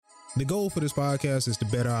The goal for this podcast is to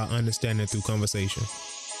better our understanding through conversation.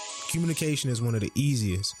 Communication is one of the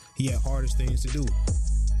easiest, yet hardest things to do.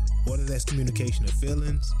 Whether that's communication of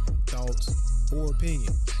feelings, thoughts, or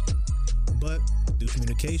opinions. But through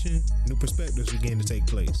communication, new perspectives begin to take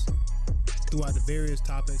place. Throughout the various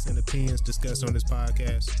topics and opinions discussed on this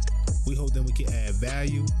podcast, we hope that we can add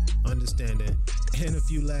value, understanding, and a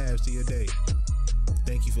few laughs to your day.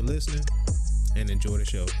 Thank you for listening, and enjoy the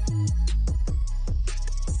show.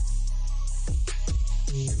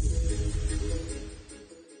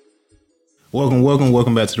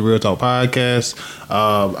 Welcome back to the Real Talk Podcast.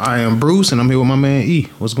 I am Bruce, and I'm here with my man E.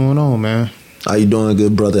 What's going on, man? How you doing,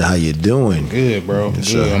 good brother? How you doing? Good, bro.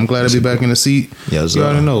 Yes, Good. sir. I'm glad to be back in the seat. Yes, you sir.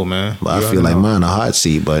 already know, man. But I feel like mine a hot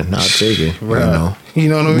seat, but not taking. Right. You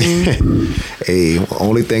know what I mean? Hey,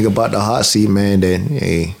 only thing about the hot seat, man,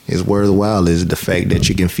 that is worthwhile is the fact that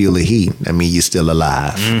you can feel the heat. I mean, you're still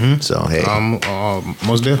alive. Mm-hmm. So hey,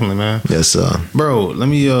 most definitely, man. yes, sir. Bro, let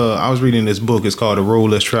me. I was reading this book. It's called The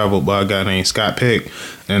Road Less Traveled by a guy named Scott Peck,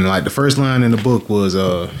 and like the first line in the book was,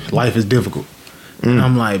 "Life is difficult," and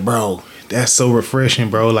I'm like, bro, that's so refreshing,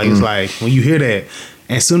 bro. Like it's like when you hear that.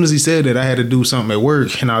 As soon as he said that, I had to do something at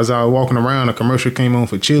work, and I was out walking around. A commercial came on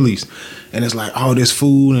for Chili's, and it's like all this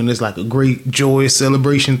food, and it's like a great joyous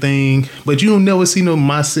celebration thing. But you don't never see no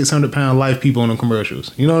my 600-pound life people on the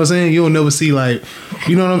commercials. You know what I'm saying? You don't never see like,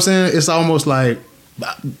 you know what I'm saying? It's almost like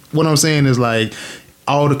what I'm saying is like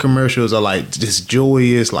all the commercials are like just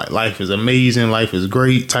joyous, like life is amazing, life is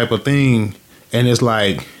great type of thing, and it's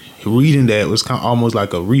like. Reading that was kind of almost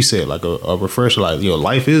like a reset, like a refresher. Like, yo,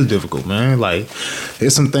 life is difficult, man. Like,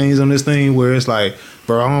 there's some things on this thing where it's like,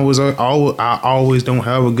 bro, I always don't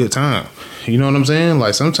have a good time. You know what I'm saying?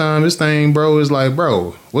 Like, sometimes this thing, bro, is like,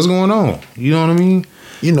 bro, what's going on? You know what I mean?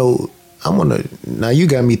 You know, now you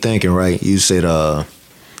got me thinking, right? You said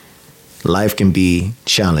life can be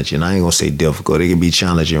challenging. I ain't gonna say difficult. It can be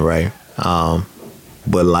challenging, right?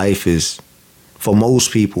 But life is, for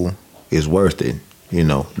most people, is worth it. You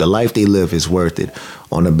know, the life they live is worth it.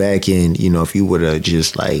 On the back end, you know, if you were to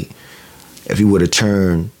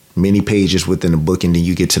turn many pages within the book, and then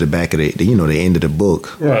you get to the back of the end of the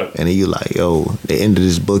book, right? And then you're like, yo, the end of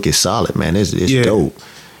this book is solid, man. It's yeah. dope.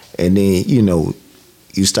 And then you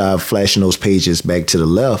start flashing those pages back to the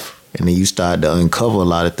left, and then you start to uncover a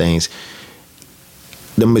lot of things.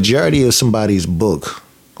 The majority of somebody's book,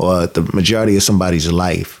 or the majority of somebody's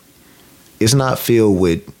life, is not filled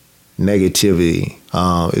with negativity.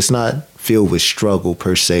 It's not filled with struggle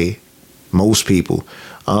per se. Most people,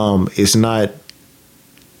 it's not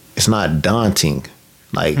daunting.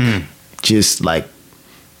 Like just like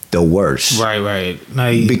the worst. Right. Now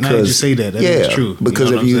you say that is true.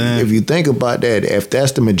 Because you know if you think about that, if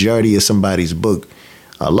that's the majority of somebody's book,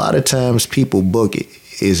 a lot of times people book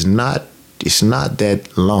it's not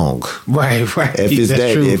that long. Right. If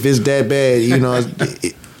it's that bad,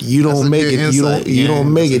 you don't make it. Insight. You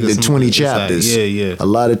don't make it to 20 chapters. Yeah. A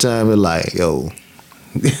lot of time it's like, yo,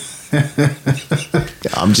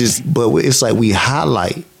 but it's like we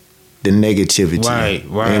highlight the negativity, right,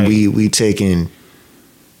 and we taking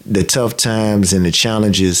the tough times and the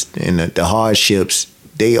challenges and the hardships.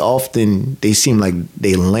 They seem like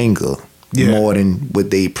they linger more than what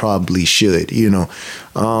they probably should.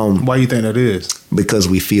 Why you think that is? Because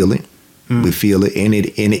we feel it. We feel it, and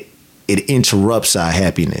it interrupts our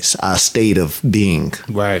happiness, our state of being.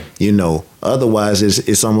 Right. Otherwise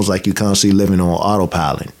it's almost like you constantly living on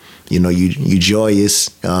autopilot. You joyous,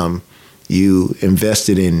 you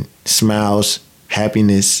invested in smiles,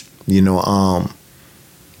 happiness,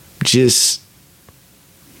 just,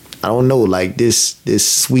 I don't know, like this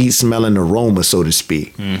sweet smelling aroma, so to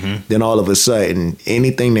speak. Mm-hmm. Then all of a sudden,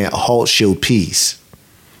 anything that halts your peace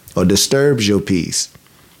or disturbs your peace,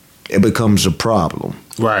 it becomes a problem.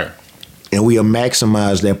 Right. And we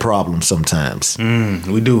maximize that problem sometimes.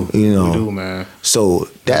 We do. We do, man. So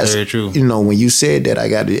that's very true. When you said that, I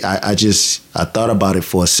thought about it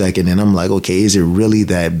for a second, and I'm like, okay, is it really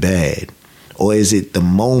that bad? Or is it the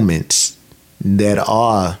moments that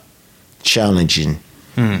are challenging?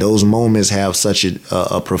 Those moments have such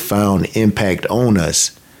a profound impact on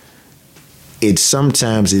us.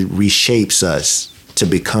 Sometimes it reshapes us to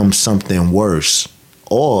become something worse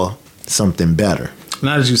or something better.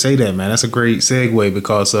 Now that you say that, man, that's a great segue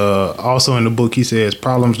because also in the book he says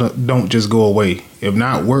problems don't just go away. If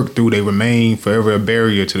not worked through, they remain forever a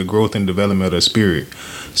barrier to the growth and development of the spirit.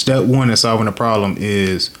 Step one in solving a problem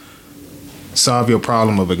is solve your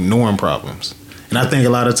problem of ignoring problems. And I think a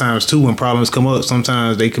lot of times too, when problems come up,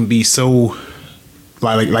 sometimes they can be so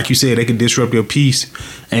like you said, they can disrupt your peace,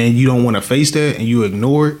 and you don't want to face that, and you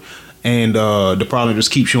ignore it, and the problem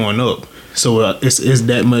just keeps showing up. So it's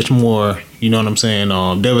that much more, you know what I'm saying,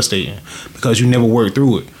 devastating because you never worked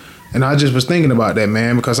through it. And I just was thinking about that,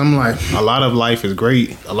 man, because I'm like, a lot of life is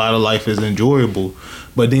great, a lot of life is enjoyable,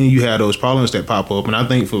 but then you have those problems that pop up. And I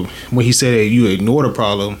think for when he said that you ignore the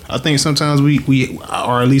problem, I think sometimes we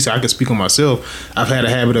or at least I can speak on myself, I've had a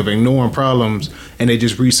habit of ignoring problems and they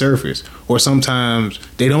just resurface. Or sometimes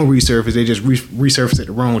they don't resurface, they just resurface at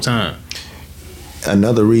the wrong time.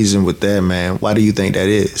 Another reason with that, man, why do you think that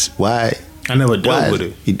is? Why? I never dealt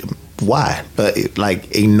with it. Why?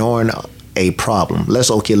 Like ignoring a problem.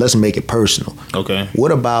 Let's make it personal. Okay.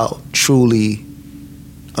 What about truly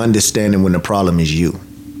understanding when the problem is you?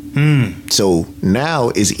 So now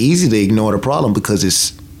it's easy to ignore the problem because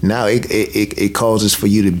it causes for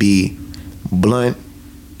you to be blunt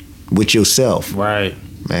with yourself. Right.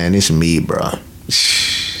 Man, it's me, bro.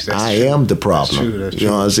 I am the problem. That's true. You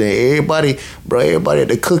know what I'm saying? Everybody at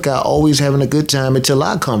the cookout always having a good time until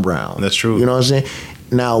I come around. That's true. You know what I'm saying?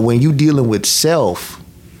 Now, when you dealing with self,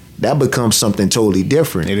 that becomes something totally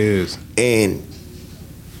different. It is. And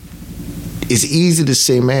it's easy to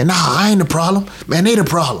say, man, nah, I ain't the problem. Man, they the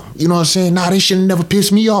problem. You know what I'm saying? Nah, they shouldn't never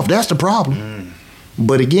piss me off. That's the problem.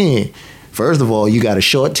 But again, first of all, you got a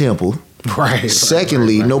short temper. Right.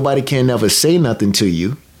 Secondly, right. Nobody can never say nothing to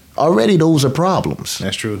you. Already, those are problems.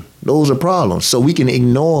 That's true. Those are problems. So we can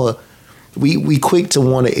ignore. We quick to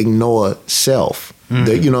want to ignore self.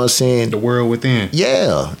 You know what I'm saying? The world within.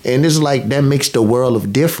 Yeah, and it's like that makes the world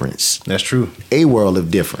of difference. That's true. A world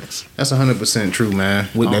of difference. That's 100% true, man.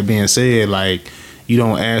 With that being said, like, you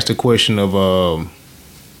don't ask the question of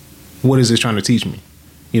what is this trying to teach me?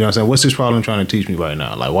 You know what I'm saying? What's this problem trying to teach me right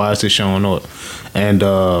now? Like, why is this showing up? And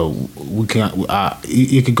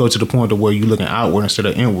it could go to the point of where you're looking outward instead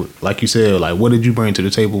of inward. Like you said, like, what did you bring to the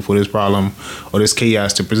table for this problem or this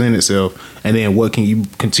chaos to present itself? And then what can you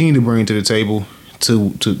continue to bring to the table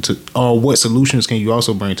or what solutions can you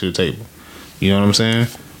also bring to the table? You know what I'm saying?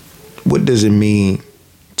 What does it mean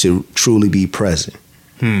to truly be present?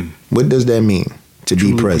 What does that mean to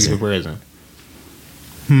be present?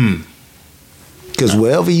 Because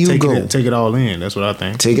wherever you go, take it all in. That's what I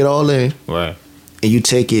think. Take it all in, right? And you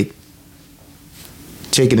take it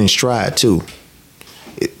in stride too.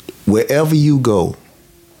 Wherever you go,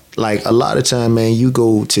 like a lot of time, man, you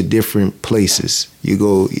go to different places. You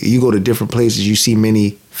go to different places. You see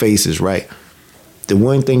many faces, right? The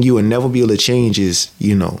one thing you will never be able to change is,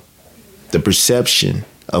 the perception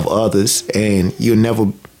of others, and you'll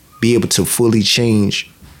never be able to fully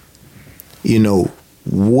change,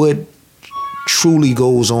 what truly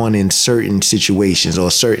goes on in certain situations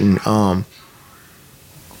or certain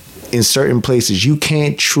in certain places. You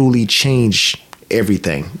can't truly change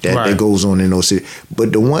everything that goes on in those cities.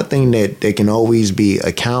 But the one thing that can always be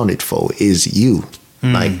accounted for is you.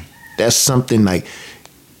 Like, that's something like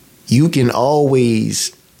you can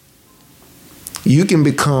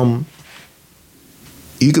become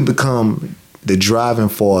the driving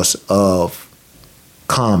force of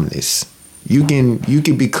calmness. You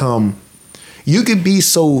could be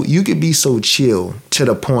so chill to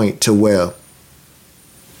the point to where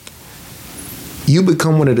you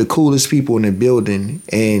become one of the coolest people in the building,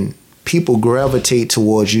 and people gravitate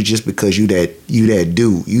towards you just because you that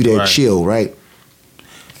chill, right?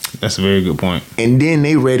 That's a very good point. And then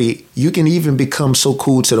you can even become so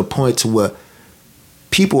cool to the point to where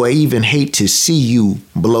people even hate to see you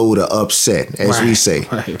blow the upset, as we say.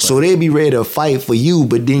 Right. So they be ready to fight for you,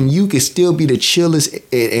 but then you can still be the chillest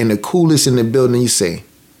and the coolest in the building. You say,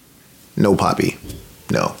 no, Poppy,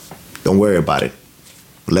 no, don't worry about it.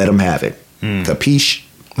 Let them have it. Capiche?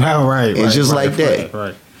 Right. It's just like that.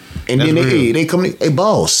 Right. And that's then they come, hey,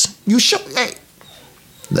 boss, you show, hey,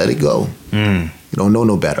 let it go. You don't know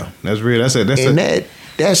no better. That's real.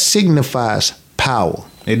 That signifies power.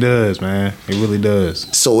 It does, man. It really does.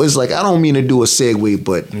 So it's like, I don't mean to do a segue,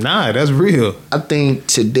 but nah, that's real. I think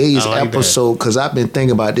today's episode, because I've been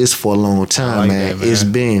thinking about this for a long time, man. It's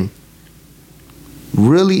been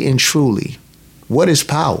really and truly, what is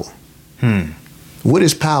power? What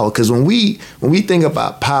is power? Because when we think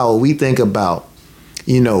about power, we think about,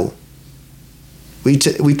 we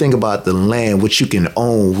think about the land, what you can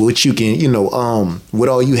own, what you can, what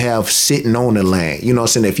all you have sitting on the land. You know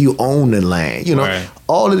what I'm saying? If you own the land, right.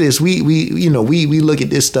 All of this, we look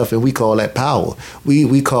at this stuff and we call that power.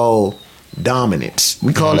 We call dominance.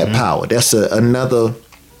 We call that power. That's another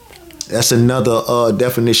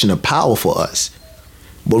definition of power for us.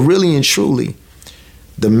 But really and truly,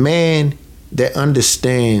 the man that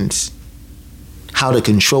understands how to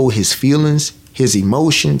control his feelings, his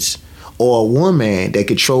emotions, or a woman that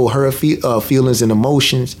control her feelings and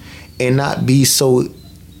emotions and not be so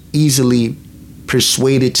easily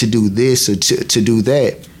persuaded to do this or to do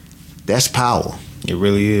that, that's power. It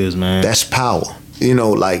really is, man. That's power. You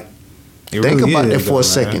know, like, It think really about is, that for though, a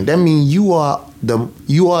second. man. That means you are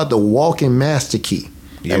the walking master key.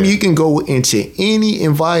 Yeah. I mean, you can go into any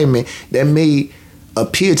environment that may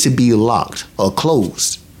appear to be locked or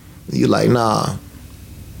closed. You're like, nah,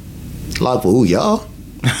 locked for who, y'all?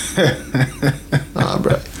 Nah,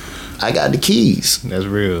 bro. I got the keys. That's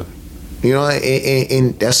real. You know,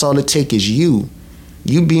 and that's all it takes is you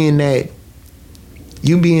being that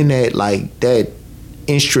like that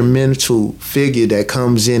instrumental figure that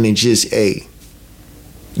comes in and just,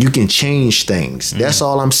 you can change things. That's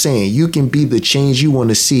all I'm saying. You can be the change you want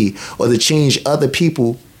to see, or the change other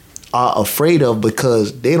people are afraid of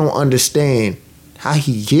because they don't understand how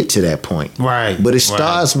he get to that point. Right. But it right.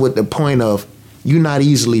 starts with the point of you not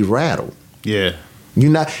easily rattled. Yeah. You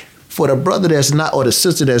not, for the brother that's not, or the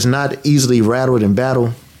sister that's not easily rattled in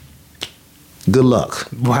battle, good luck.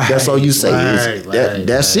 Right, That's all you say. right,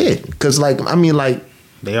 That's it. Because, like, I mean, like,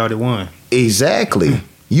 They already won. exactly.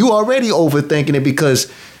 You already overthinking it because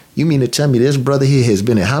you mean to tell me this brother here has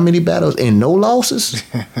been in how many battles and no losses?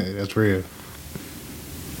 That's real.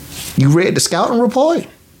 You read the scouting report?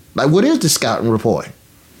 Like, what is the scouting report?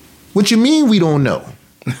 What you mean we don't know?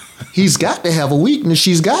 He's got to have a weakness.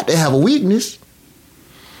 She's got to have a weakness.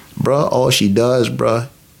 Bruh, all she does, bruh,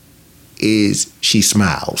 is she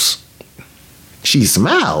smiles. She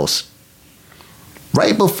smiles.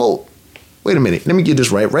 Right before, wait a minute, let me get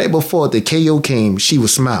this right. Right before the KO came, she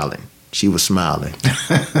was smiling. She was smiling.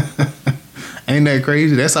 Ain't that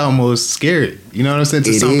crazy? That's almost scary. You know what I'm saying?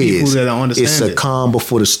 To some people that don't understand It's a calm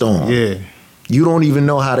before the storm. Yeah. You don't even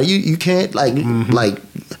know how to, you can't, like, like,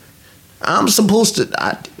 I'm supposed to,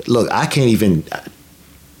 I can't even,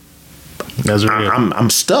 That's real. I'm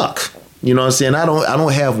stuck. You know what I'm saying? I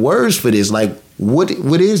don't have words for this. Like, what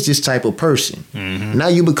is this type of person? Now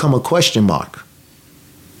you become a question mark.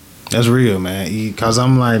 That's real, man. Because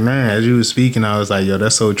I'm like, man, as you were speaking, I was like, yo,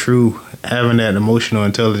 that's so true. Having that emotional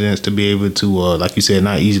intelligence to be able to, like you said,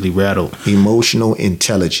 not easily rattled. Emotional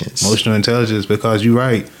intelligence. Emotional intelligence, because you're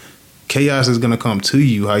right. Chaos is going to come to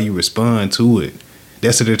you, how you respond to it.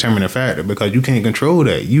 That's a determining factor because you can't control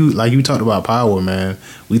that. Like you talked about power, man.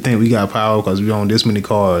 We think we got power because we own this many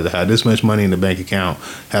cars, have this much money in the bank account,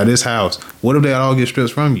 have this house. What if that all gets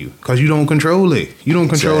stripped from you? Because you don't control it. You don't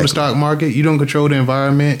control the stock market. You don't control the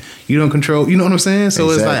environment. You don't control, you know what I'm saying? So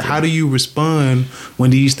It's like, how do you respond when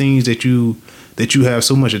these things that you have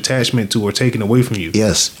so much attachment to are taken away from you?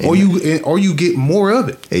 Yes. Or you get more of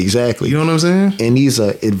it. Exactly. You know what I'm saying? And these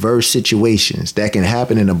are adverse situations that can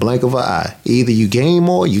happen in a blink of an eye. Either you gain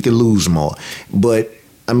more, you can lose more. But,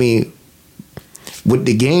 I mean, with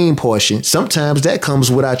the gain portion, sometimes that comes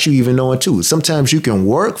without you even knowing too. Sometimes you can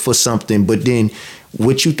work for something, but then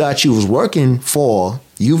what you thought you was working for,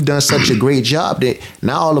 you've done such a great job that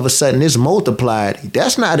now all of a sudden it's multiplied.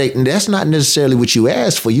 That's not necessarily what you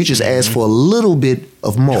asked for. You just asked for a little bit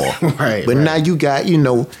of more. Right. But now you got,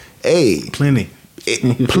 Plenty.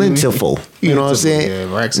 Plentiful. You know what I'm saying?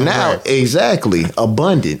 Yeah, racks and now, racks. exactly.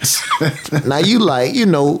 Abundance. Now you like,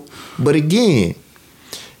 but again,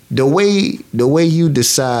 the way you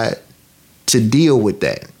decide to deal with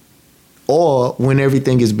that, or when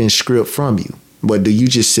everything has been stripped from you. But do you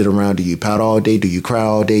just sit around? Do you pout all day? Do you cry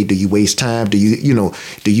all day? Do you waste time? Do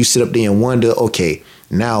you sit up there and wonder, okay,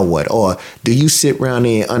 now what? Or do you sit around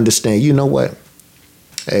there and understand, you know what?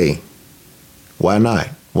 Hey, why not?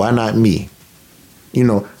 Why not me?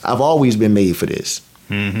 I've always been made for this.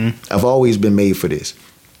 I've always been made for this.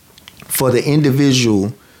 For the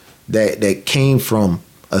individual that came from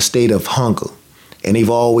a state of hunger, and they've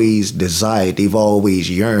always desired, they've always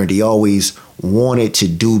yearned, they always wanted to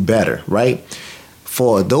do better, right?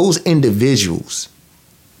 For those individuals,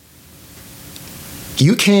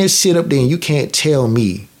 you can't sit up there and you can't tell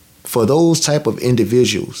me, for those type of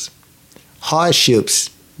individuals, hardships,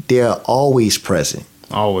 they're always present.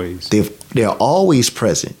 Always. They're always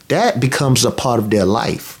present. That becomes a part of their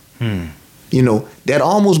life. That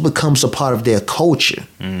almost becomes a part of their culture.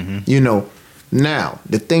 Now,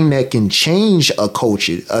 the thing that can change a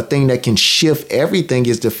culture, a thing that can shift everything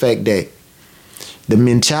is the fact that the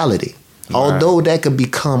mentality, although that could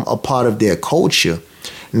become a part of their culture,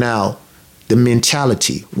 now the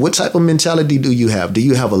mentality, what type of mentality do you have? Do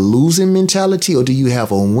you have a losing mentality or do you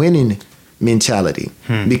have a winning mentality?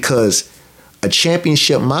 Because a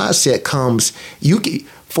championship mindset comes,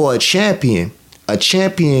 for a champion,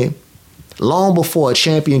 long before a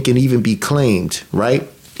champion can even be claimed, right?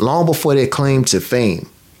 Long before they're claimed to fame,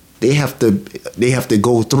 they have to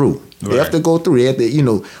go through. They have to go through. They have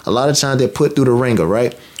to, a lot of times they're put through the ringer,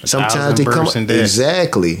 right? Sometimes they come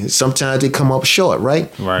exactly. Sometimes they come up short,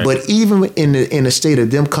 right? Right. But even in the state of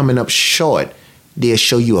them coming up short, they'll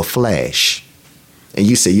show you a flash, and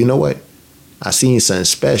you say, you know what? I seen something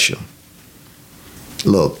special.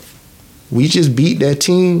 Look, we just beat that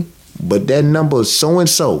team, but that number is so and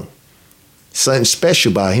so. Something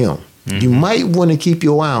special about him. Mm-hmm. You might want to keep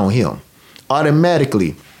your eye on him.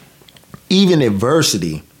 Automatically, even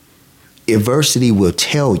adversity will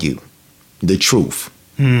tell you the truth.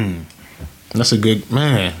 That's a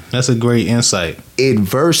great insight.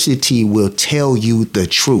 Adversity will tell you the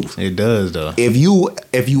truth. It does, though. If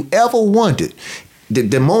you ever wondered,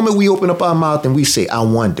 the moment we open up our mouth and we say, I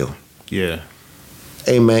wonder. Yeah.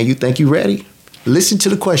 Hey, man, you think you ready? Listen to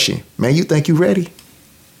the question. Man, you think you ready?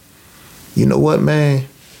 You know what, man?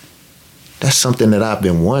 That's something that I've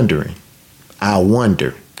been wondering. I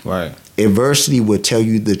wonder. Right. Adversity will tell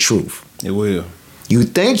you the truth. It will. You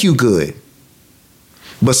think you good,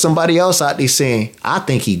 but somebody else out there saying, I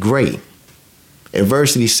think he great.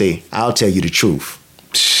 Adversity say, I'll tell you the truth.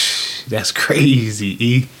 That's crazy,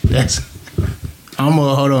 E.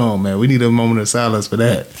 Hold on, man. We need a moment of silence for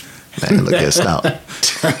that. Man, look at stop.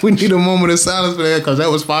 We need a moment of silence for that because that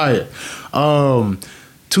was fire.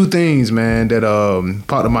 Two things, man, that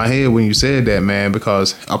popped in my head when you said that, man,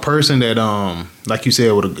 because a person that, like you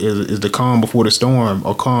said, is the calm before the storm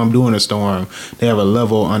or calm during the storm, they have a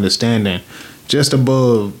level of understanding just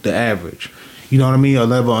above the average. You know what I mean? A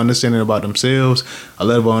level of understanding about themselves, a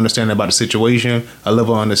level of understanding about the situation, a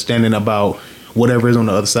level of understanding about whatever is on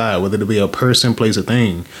the other side, whether it be a person, place, or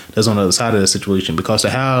thing that's on the other side of the situation. Because to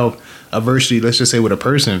have adversity, let's just say with a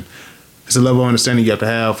person, it's a level of understanding you have to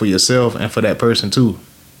have for yourself and for that person too.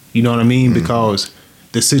 You know what I mean? Mm-hmm. Because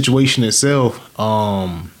the situation itself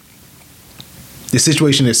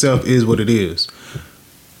is what it is.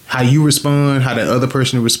 How you respond, how the other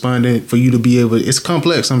person responded, for you to be able, it's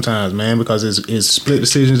complex sometimes, man, because it's split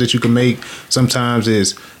decisions that you can make. Sometimes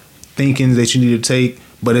it's thinking that you need to take,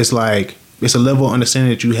 but it's like, it's a level of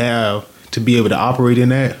understanding that you have to be able to operate in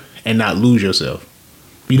that and not lose yourself.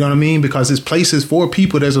 You know what I mean? Because it's places for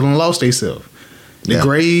people that's lost themselves. The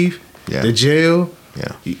grave, the jail,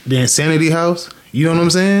 the insanity house. You know what I'm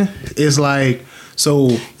saying? It's like,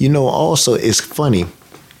 so. Also, it's funny.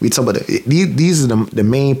 We talk about these are the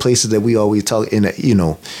main places that we always talk in,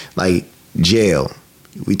 like jail.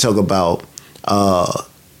 We talk about,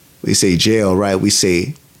 we say jail, right? We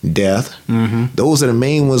say death. Mm-hmm. Those are the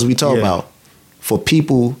main ones we talk about. For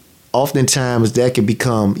people, oftentimes that could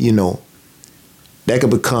become,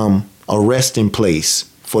 a resting place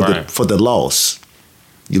for the loss.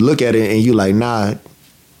 You look at it and you like, nah,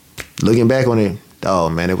 looking back on it, oh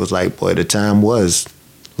man, it was like, boy, the time was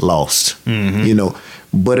lost. Mm-hmm.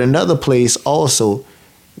 But another place also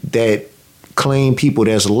that claim people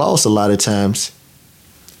that's lost a lot of times,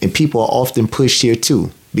 and people are often pushed here too,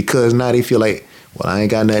 because now they feel like, well, I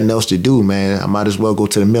ain't got nothing else to do, man. I might as well go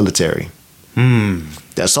to the military.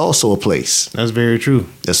 That's also a place. That's very true.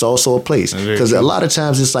 That's also a place. Because a lot of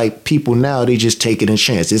times it's like people now, they just take it in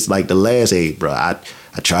chance. It's like the last, hey, bro, I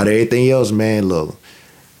tried everything else, man. Look,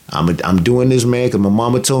 I'm doing this, man, because my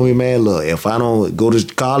mama told me, man, look, if I don't go to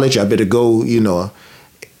college, I better go,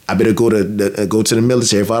 I better go to the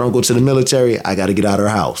military. If I don't go to the military, I got to get out of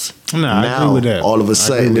her house. I agree with that. All of a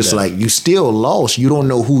sudden, it's like you still lost. You don't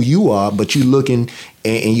know who you are, but you looking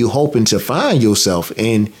and you hoping to find yourself,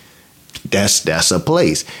 and that's a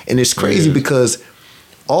place. And it's crazy because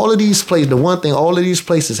all of these places, the one thing all of these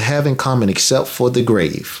places have in common, except for the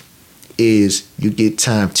grave, is you get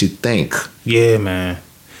time to think. Yeah, man.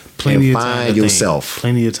 Plenty of time to find yourself. Think.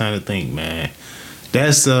 Plenty of time to think, man.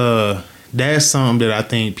 That's something that I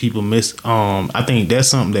think people miss. I think that's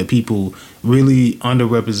something that people really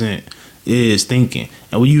underrepresent is thinking,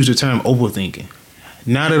 and we use the term overthinking.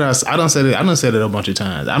 Now that I done said it a bunch of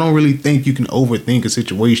times. I don't really think you can overthink a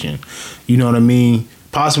situation. You know what I mean?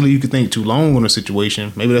 Possibly you could think too long on a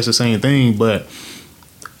situation. Maybe that's the same thing, but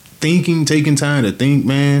taking time to think,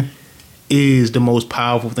 man, is the most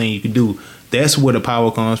powerful thing you can do. That's where the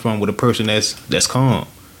power comes from with a person that's calm.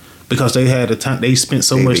 Because they had the time, they spent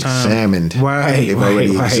so much time. Examined. Right. They've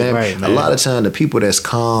already examined. A lot of time, the people that's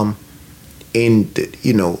calm,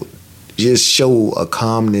 just show a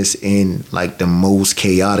calmness in like the most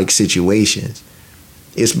chaotic situations.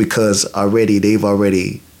 It's because they've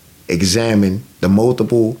already examined the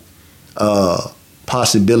multiple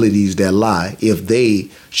possibilities that lie if they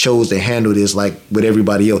chose to handle this like with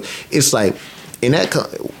everybody else. It's like, in that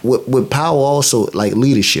with power also, like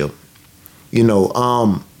leadership,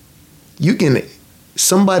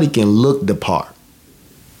 somebody can look the part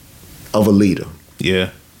of a leader.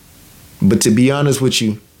 Yeah. But to be honest with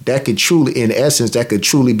you, that could truly, in essence, that could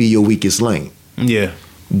truly be your weakest link. Yeah.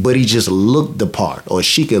 But he just looked the part, or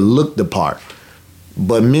she could look the part.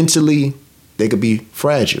 But mentally, they could be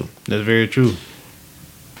fragile. That's very true.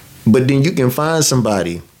 But then you can find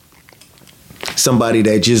somebody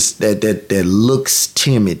that just that looks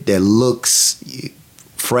timid, that looks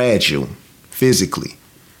fragile physically,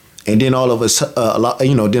 and then all of a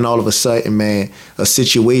sudden, man, a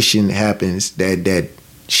situation happens that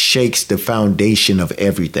shakes the foundation of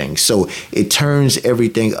everything. So it turns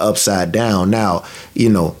everything upside down. Now,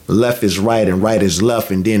 left is right and right is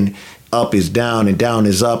left, and then up is down and down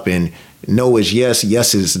is up, and no is yes,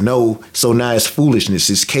 yes is no. So now it's foolishness,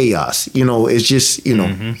 it's chaos. It's just,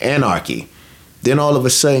 anarchy. Then all of a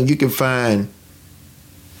sudden you can find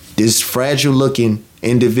this fragile looking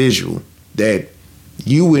individual that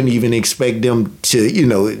you wouldn't even expect them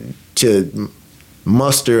to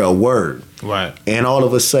muster a word. Right. And all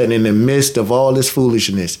of a sudden, in the midst of all this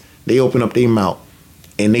foolishness, they open up their mouth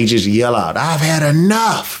and they just yell out, "I've had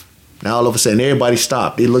enough." Now all of a sudden everybody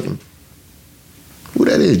stopped. They looking, who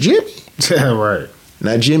that is, Jimmy? Right.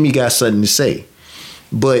 Now Jimmy got something to say.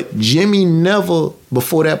 But Jimmy never,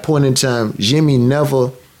 before that point in time, Jimmy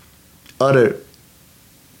never uttered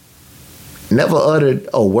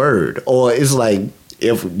a word. Or it's like,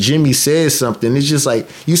 if Jimmy says something, it's just like,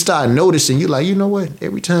 you start noticing, you're like, you know what?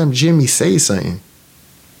 Every time Jimmy says something,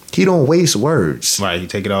 he don't waste words. Right, he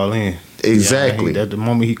take it all in. Exactly. The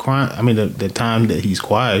moment he quiet, the time that he's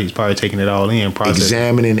quiet, he's probably taking it all in,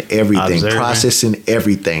 examining everything, observing. processing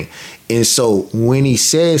everything. And so when he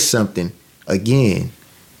says something, again,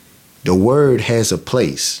 the word has a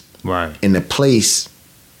place. Right. And the place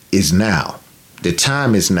is now. The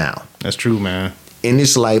time is now. That's true, man. And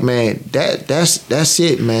it's like, man, that's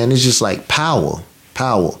it, man. It's just like power.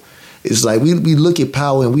 It's like we look at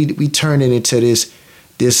power and we turn it into this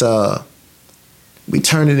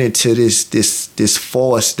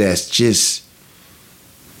force that's just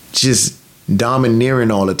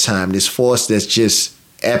domineering all the time. This force that's just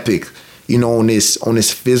epic, on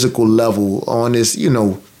this physical level, on this,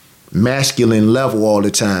 masculine level all the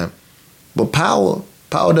time. But power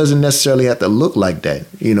doesn't necessarily have to look like that.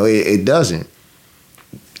 It doesn't.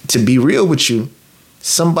 To be real with you,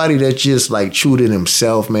 somebody that's just like true to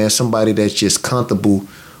themselves, man, somebody that's just comfortable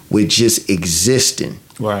with just existing.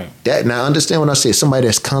 Right. Now understand when I say somebody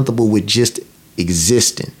that's comfortable with just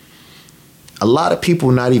existing. A lot of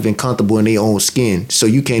people not even comfortable in their own skin, so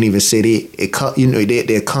you can't even say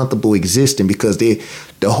they're comfortable existing, because the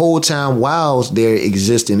whole time while they're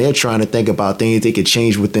existing, they're trying to think about things they could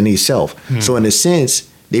change within themselves. So in a sense,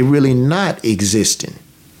 they really not existing.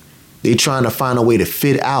 They trying to find a way to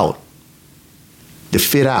fit out.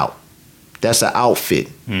 That's an outfit.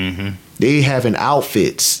 Mm-hmm. They having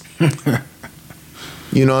outfits.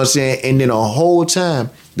 You know what I'm saying? And then the whole time,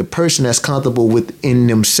 the person that's comfortable within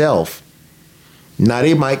themselves, now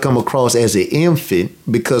they might come across as an infant,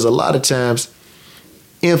 because a lot of times,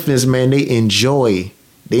 infants, man, they enjoy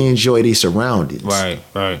their surroundings. Right.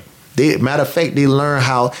 Matter of fact, they learn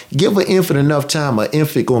how, give an infant enough time, an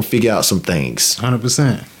infant gonna figure out some things.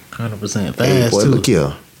 100%. 100%. Hey, boy, too. look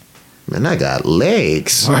here. Man, I got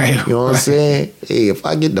legs. Right. You know what I'm saying? Hey, if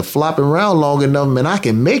I get to flopping around long enough, man, I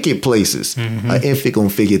can make it places. Mm-hmm. An infant gonna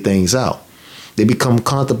figure things out. They become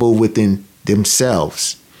comfortable within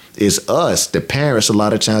themselves. It's us, the parents, a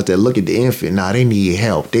lot of times that look at the infant. Nah, they need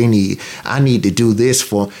help. I need to do this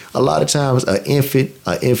for. A lot of times, an infant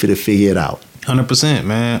to figure it out. 100%,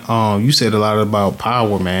 man. You said a lot about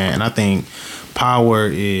power, man, and I think power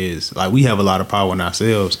is like, we have a lot of power in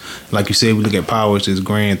ourselves. Like you said, we look at power as this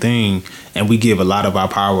grand thing, and we give a lot of our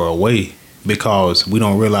power away because we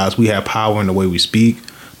don't realize we have power in the way we speak,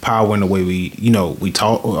 power in the way we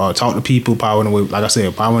talk to people, power in the way, like I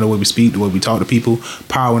said, power in the way we speak, the way we talk to people,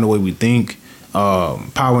 power in the way we think,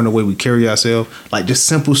 power in the way we carry ourselves. Like just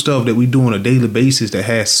simple stuff that we do on a daily basis that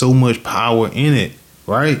has so much power in it,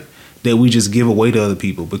 right? That we just give away to other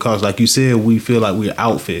people because, like you said, we feel like we're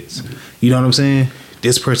outfits. You know what I'm saying?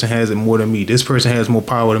 This person has it more than me. This person has more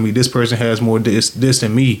power than me. This person has more this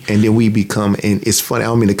than me. And then we become, and it's funny, I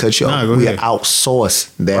don't mean to cut you off. We outsource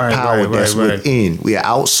that power that's within. We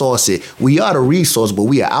outsource it. We are the resource, but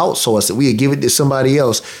we outsource it. We give it to somebody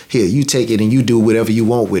else. Here, you take it and you do whatever you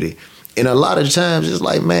want with it. And a lot of times it's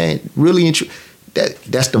like, man, really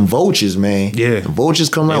that's them vultures, man. Yeah. The vultures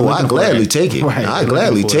come around. Well, I gladly take it. Right. I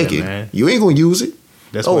gladly take it. Man. You ain't gonna use it.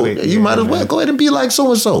 That's you might as well go ahead and be like so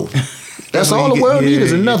and so. That's all the world needs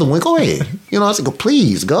is another one. Go ahead. I said,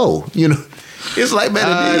 please go. It's like,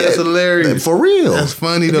 man, that's hilarious. For real. That's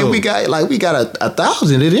funny and though. Then we got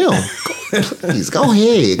 1,000 of them. Please, go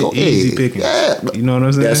ahead. Go Easy ahead. Pickens. Yeah. You know what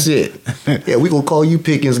I'm saying? That's it. Yeah, we gonna call you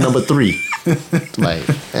Pickens number 3. Like,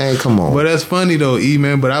 hey, come on. But that's funny though, E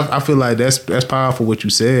man. But I feel like that's powerful what you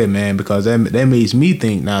said, man, because that makes me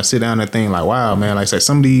think now. Sit down and think like, wow, man. Like I said,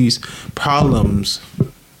 some of these problems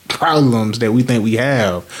that we think we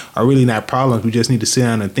have are really not problems. We just need to sit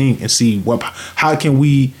down and think and see how can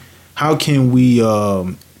we use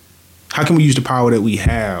the power that we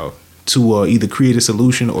have to either create a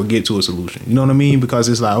solution or get to a solution. You know what I mean? Because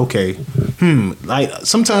it's like, okay, like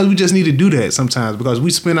sometimes we just need to do that sometimes because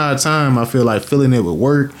we spend our time, I feel like, filling it with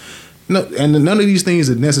work. No, and none of these things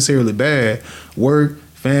are necessarily bad. Work,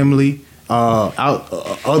 family,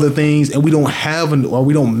 other things, and we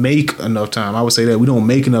don't make enough time. I would say that we don't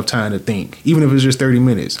make enough time to think, even if it's just 30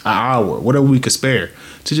 minutes, an hour, whatever we could spare,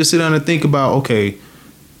 to just sit down and think about, okay,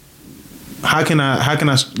 how can I,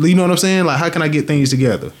 you know what I'm saying? Like, how can I get things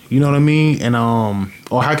together? You know what I mean? And,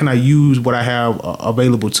 or how can I use what I have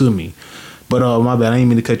available to me? But, my bad, I didn't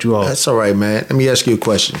mean to cut you off. That's all right, man. Let me ask you a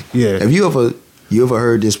question. Yeah. Have you ever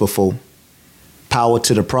heard this before? Power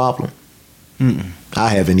to the problem? Mm-mm. I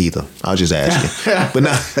haven't either. I was just asking. But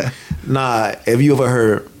nah, have you ever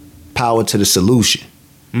heard power to the solution?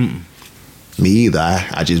 Mm-mm. Me either.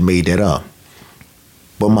 I just made that up.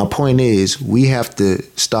 But my point is, we have to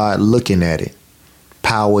start looking at it.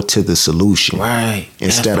 Power to the solution. Right.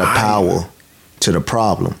 Instead of power to the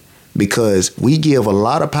problem. Because we give a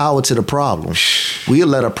lot of power to the problem. We'll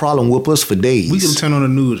let a problem whoop us for days. We can turn on the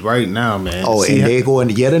news right now, man. Oh, and they go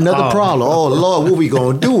into yet another problem. Oh, Lord, what we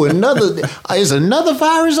going to do? Is another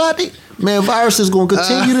virus out there? Man, virus is going to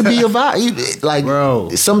continue to be a virus. Like, bro,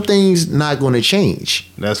 some things not going to change.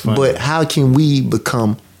 That's funny. But how can we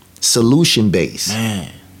become solution-based? Man.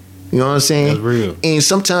 You know what I'm saying? That's real. And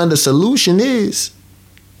sometimes the solution is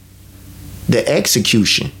the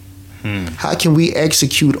execution. How can we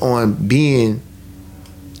execute on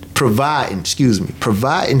providing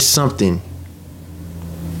something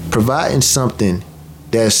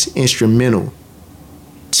that's instrumental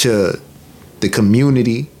to the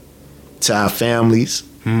community, to our families.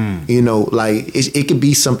 You know, like it could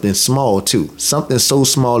be something small too. Something so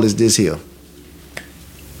small as this here.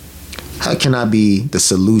 How can I be the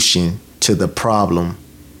solution to the problem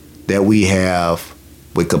that we have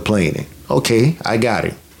with complaining? Okay, I got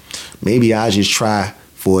it. Maybe I just try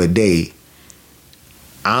for a day.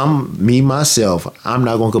 I'm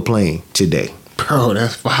not gonna complain today. Bro,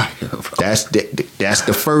 that's fire, bro. That's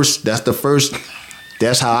the first.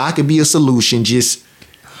 That's how I could be a solution. Just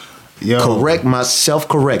correct my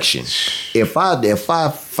self-correction. If I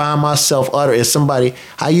find myself uttering somebody,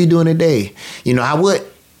 how you doing today? You know, I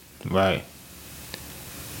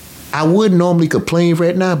would normally complain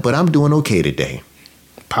right now, but I'm doing okay today.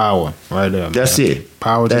 Power right there. That's it.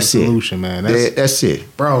 Power to the solution, man. That's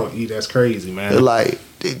it. Bro, that's crazy, man.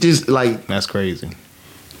 That's crazy.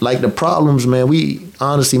 Like the problems, man,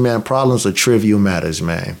 problems are trivial matters,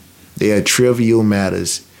 man. They are trivial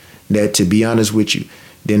matters that, to be honest with you,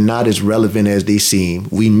 they're not as relevant as they seem.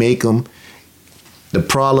 We make them. The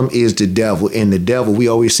problem is the devil. And the devil, we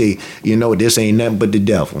always say, you know, this ain't nothing but the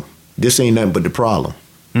devil. This ain't nothing but the problem.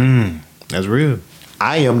 That's real.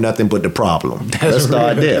 I am nothing but the problem. Let's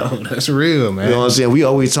start there. That's real, man. You know what I'm saying? We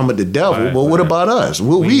always talking about the devil, but what about us?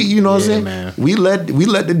 You know what I'm saying? Man. We let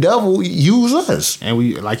the devil use us. And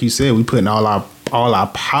we, like you said, we putting all our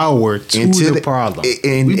power to the problem.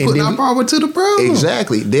 We putting our power to the problem.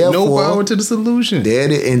 Exactly. Therefore, no power to the solution.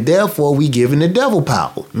 And therefore, we giving the devil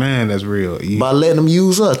power. Man, that's real. By letting them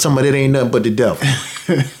use us, talking about it ain't nothing but the devil.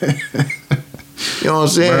 You know what I'm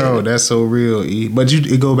saying? Bro, that's so real. But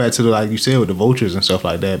it go back to like you said with the vultures and stuff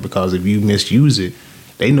like that, because if you misuse it,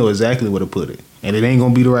 they know exactly where to put it. And it ain't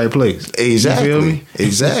gonna be the right place. Exactly. You feel me?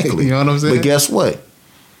 Exactly. You know what I'm saying? But guess what?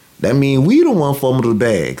 That means we the one fumbling the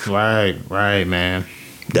bag. Right, man.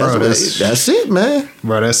 That's it, man.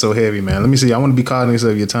 Bro, that's so heavy, man. Let me see. I want to be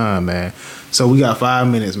cognizant of your time, man. So we got 5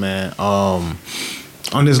 minutes, man.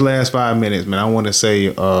 On this last 5 minutes, man, I want to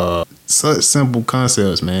say such simple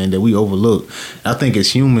concepts, man, that we overlook. I think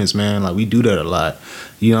as humans, man, like we do that a lot.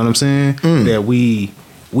 You know what I'm saying? That we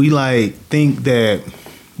like think that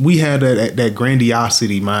we have that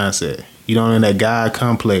grandiosity mindset. You know, in that God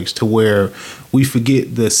complex, to where we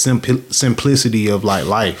forget the simplicity of like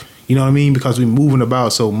life. You know what I mean? Because we're moving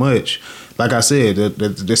about so much. Like I said,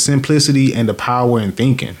 the simplicity and the power in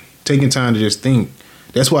thinking, taking time to just think.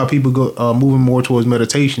 That's why people go moving more towards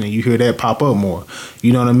meditation, and you hear that pop up more.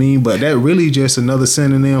 You know what I mean? But that really just another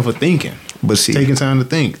synonym for thinking. But see, taking time to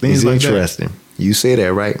think. Things it's like interesting. That. You say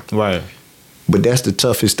that, right? Right. But that's the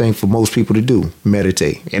toughest thing for most people to do,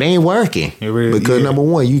 meditate. It ain't working. It really, because number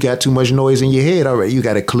one, you got too much noise in your head already. You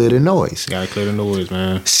got to clear the noise. Got to clear the noise,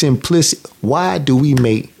 man. Simplicity. Why do we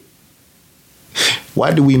make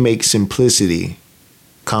simplicity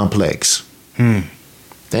complex?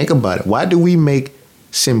 Think about it. Why do we make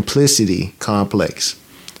simplicity complex?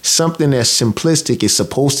 Something that's simplistic is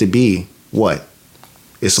supposed to be what?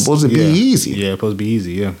 It's supposed to be easy. Yeah, it's supposed to be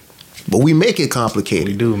easy, yeah. But we make it complicated.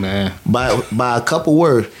 We do, man. By a couple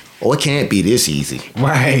words. Oh, it can't be this easy.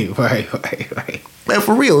 Right. Man,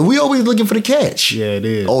 for real. We always looking for the catch. Yeah, it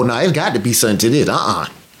is. Oh, no, it's got to be something to this.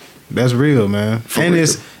 That's real, man. And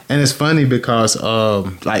it's funny because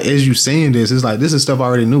like as you saying this, it's like this is stuff I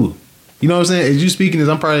already knew. You know what I'm saying? As you speaking this,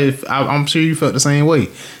 I'm sure you felt the same way.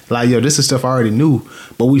 Like, yo, this is stuff I already knew,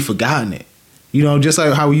 but we forgotten it. You know, just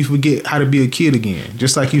like how you forget how to be a kid again.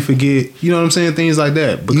 Just like you forget, you know what I'm saying? Things like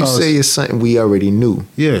that. Because you say it's something we already knew.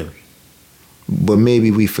 Yeah. But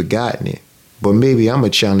maybe we forgotten it. But maybe I'm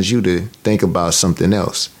going to challenge you to think about something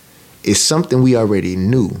else. It's something we already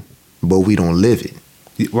knew, but we don't live it.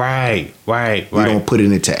 Right. We don't put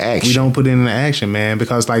it into action. We don't put it into action, man,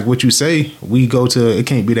 because like what you say, we go to, it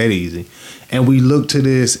can't be that easy. And we look to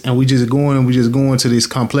this and we just go into this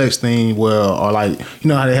complex thing where, or like, you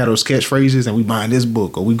know how they have those catchphrases and we buying this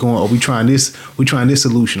book or we trying this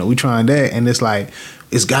solution or we trying that. And it's like,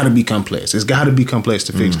 it's got to be complex. It's got to be complex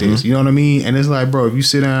to fix this. You know what I mean? And it's like, bro, if you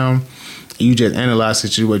sit down and you just analyze the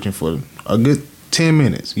situation for a good 10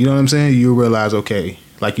 minutes, you know what I'm saying? You'll realize, okay,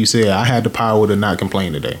 like you said, I had the power to not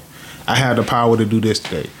complain today. I had the power to do this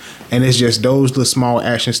today. And it's just those little small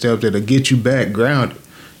action steps that'll get you back grounded.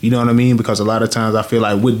 You know what I mean? Because a lot of times I feel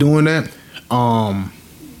like with doing that,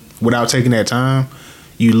 without taking that time,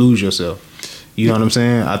 you lose yourself. You know what I'm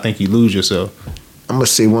saying? I think you lose yourself. I'm gonna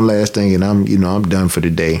say one last thing, and I'm done for the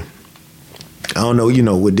day. I don't know,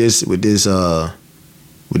 with this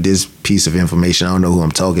piece of information, I don't know who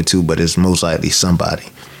I'm talking to, but it's most likely somebody.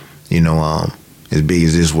 As big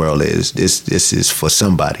as this world is, this is for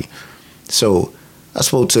somebody. So I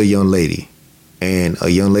spoke to a young lady, and a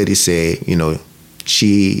young lady said,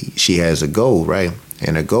 she has a goal, right?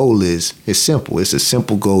 And her goal is simple. It's a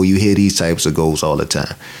simple goal. You hear these types of goals all the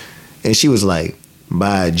time. And she was like,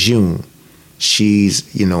 by June, she's,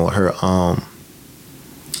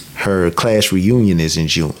 her class reunion is in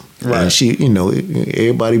June. Right. And she,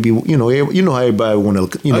 everybody be, how everybody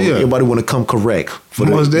want to, everybody want to come correct for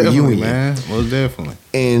the reunion, man. Most definitely.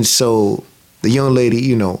 And so the young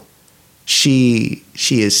lady, she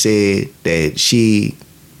had said that she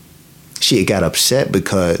had got upset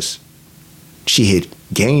because she had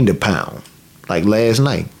gained a pound like last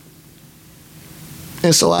night.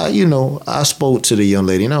 And so I spoke to the young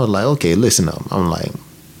lady and I was like, okay, listen up. I'm like,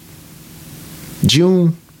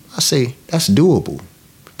 June, I say, that's doable.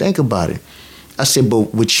 Think about it. I said,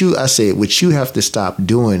 but what you have to stop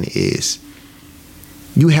doing is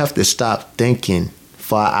you have to stop thinking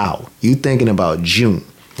far out. You thinking about June.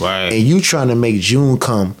 Right. And you trying to make June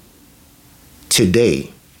come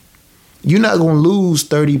today. You're not going to lose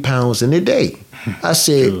 30 pounds in a day. I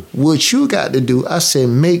said, what you got to do, I said,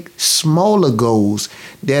 make smaller goals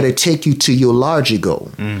that'll take you to your larger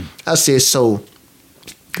goal. I said, so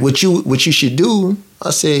what you should do, I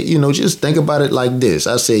said, just think about it like this.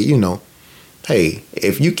 I said, hey,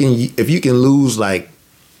 if you can lose like,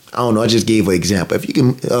 I don't know, I just gave an example. If you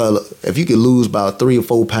can lose about 3 or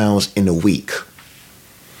 4 pounds in a week.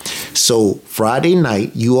 So Friday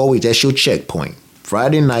night, that's your checkpoint.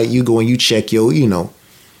 Friday night, you go and you check your, you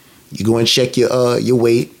go and check your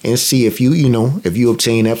weight and see if you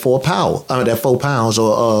obtain that 4 pounds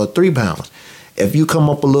or 3 pounds. If you come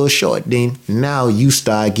up a little short, then now you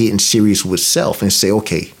start getting serious with self and say,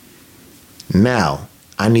 okay, now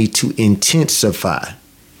I need to intensify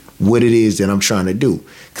what it is that I'm trying to do.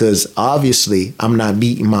 Because obviously I'm not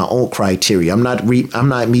meeting my own criteria. I'm not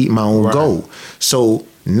meeting my own goal. So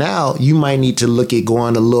now you might need to look at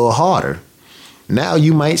going a little harder. Now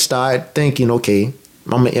you might start thinking, okay,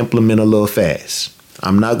 I'm going to implement a little fast.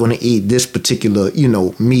 I'm not going to eat this particular,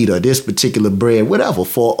 meat or this particular bread, whatever,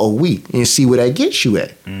 for a week and see where that gets you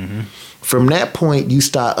at. Mm-hmm. From that point, you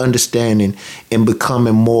start understanding and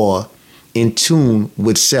becoming more in tune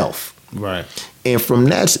with self. Right. And from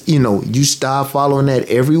that, you start following that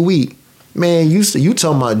every week. Man, you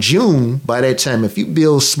talking about June, by that time, if you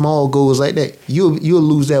build small goals like that, you'll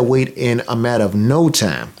lose that weight in a matter of no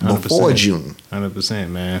time before 100%. June. 100%,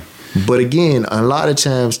 man. But again, a lot of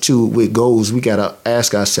times too, with goals, we got to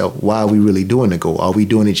ask ourselves, why are we really doing the goal? Are we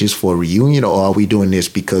doing it just for a reunion, or are we doing this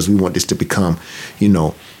because we want this to become,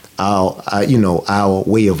 our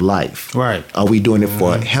way of life? Right. Are we doing it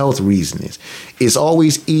for health reasons? It's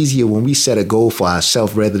always easier when we set a goal for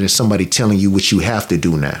ourselves rather than somebody telling you what you have to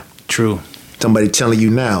do now. True. Somebody telling you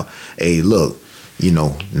now, hey, look,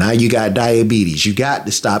 now you got diabetes. You got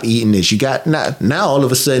to stop eating this. You got now all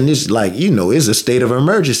of a sudden it's like, it's a state of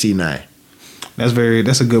emergency now.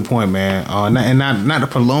 That's a good point, man. Not to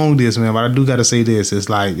prolong this, man, but I do got to say this. It's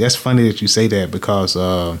like, that's funny that you say that because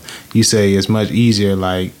you say it's much easier.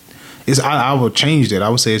 Like, I would change that. I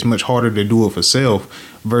would say it's much harder to do it for self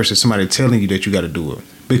versus somebody telling you that you got to do it.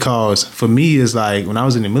 Because for me, it's like when I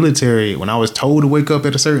was in the military, when I was told to wake up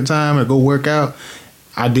at a certain time and go work out,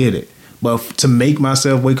 I did it. But to make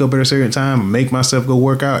myself wake up at a certain time and make myself go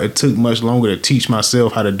work out, it took much longer to teach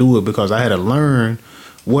myself how to do it because I had to learn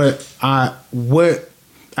I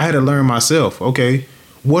had to learn myself. Okay,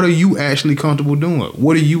 what are you actually comfortable doing?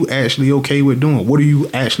 What are you actually okay with doing? What are you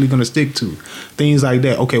actually going to stick to? Things like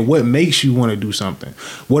that. Okay, what makes you want to do something?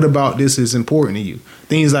 What about this is important to you?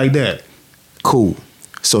 Things like that. Cool.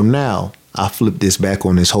 So now I flip this back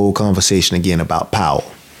on this whole conversation again about power.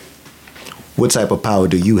 What type of power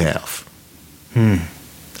do you have?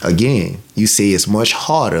 Again, you say it's much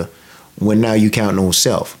harder when now you counting on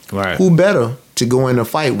self. Right. Who better to go in a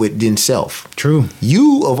fight with than self? True.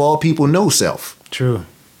 You, of all people, know self. True.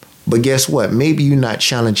 But guess what? Maybe you're not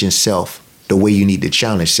challenging self the way you need to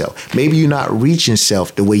challenge self. Maybe you're not reaching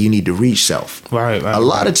self the way you need to reach self. Right. A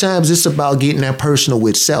lot of times it's about getting that personal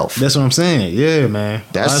with self. That's what I'm saying. Yeah, man.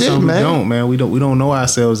 That's it, man. We don't know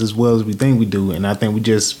ourselves as well as we think we do, and I think we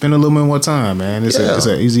just spend a little bit more time, man. It's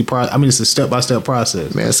an easy process. I mean, it's a step-by-step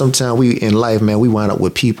process. Man, sometimes we in life, man, we wind up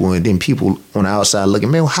with people, and then people on the outside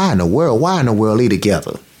looking, man, how in the world? Why in the world are they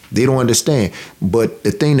together? They don't understand. But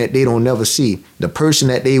the thing that they don't never see, the person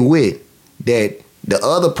that they with, that the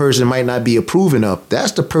other person might not be approving of,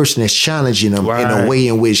 that's the person that's challenging them in a way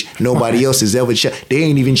in which nobody else is ever. They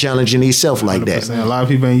ain't even challenging themselves like that. A lot of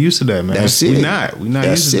people ain't used to that, man. That's it. We not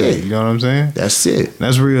used to that. You know what I'm saying? That's it.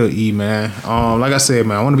 That's real, E, man. Like I said,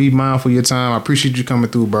 man, I want to be mindful of your time. I appreciate you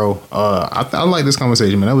coming through, bro. I like this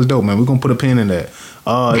conversation, man. That was dope, man. We're gonna put a pin in that.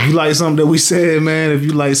 If you like something that we said, man, if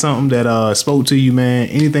you like something that spoke to you, man,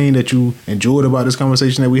 anything that you enjoyed about this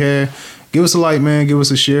conversation that we had, give us a like, man. Give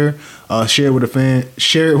us a share. Share it with a fan.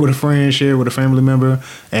 Share it with a friend. Share it with a family member.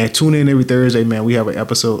 And tune in every Thursday, man. We have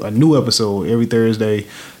a new episode every Thursday.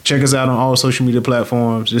 Check us out on all social media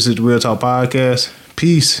platforms. This is the Real Talk Podcast.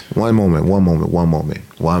 Peace. One moment.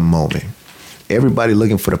 Everybody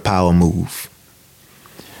looking for the power move.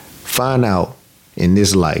 Find out in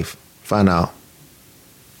this life. Find out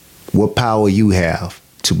what power you have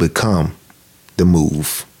to become the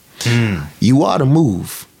move. You are the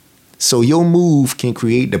move. So your move can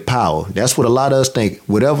create the power. That's what a lot of us think.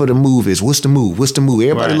 Whatever the move is, what's the move?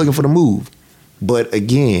 Everybody looking for the move. But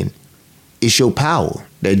again, it's your power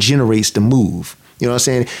that generates the move. You know what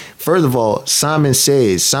I'm saying? First of all, Simon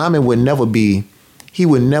says Simon would never be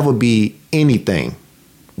anything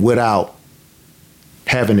without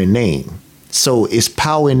having a name. So it's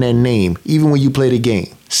power in that name, even when you play the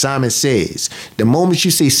game. Simon Says. The moment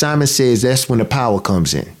you say Simon Says, that's when the power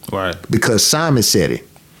comes in. Right. Because Simon said it.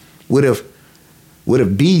 What if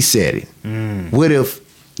B said it? What if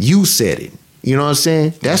you said it? You know what I'm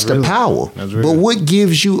saying? That's the power. That's real. But what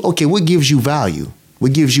gives you value?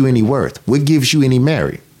 What gives you any worth? What gives you any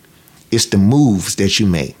merit? It's the moves that you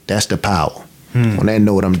make. That's the power. On that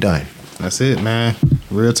note, I'm done. That's it, man.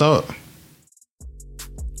 Real talk.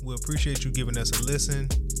 We appreciate you giving us a listen.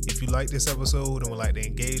 If you like this episode and would like to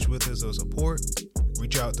engage with us or support,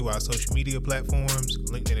 reach out through our social media platforms,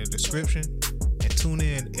 linked in the description, and tune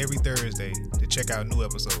in every Thursday to check out new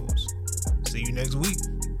episodes. See you next week.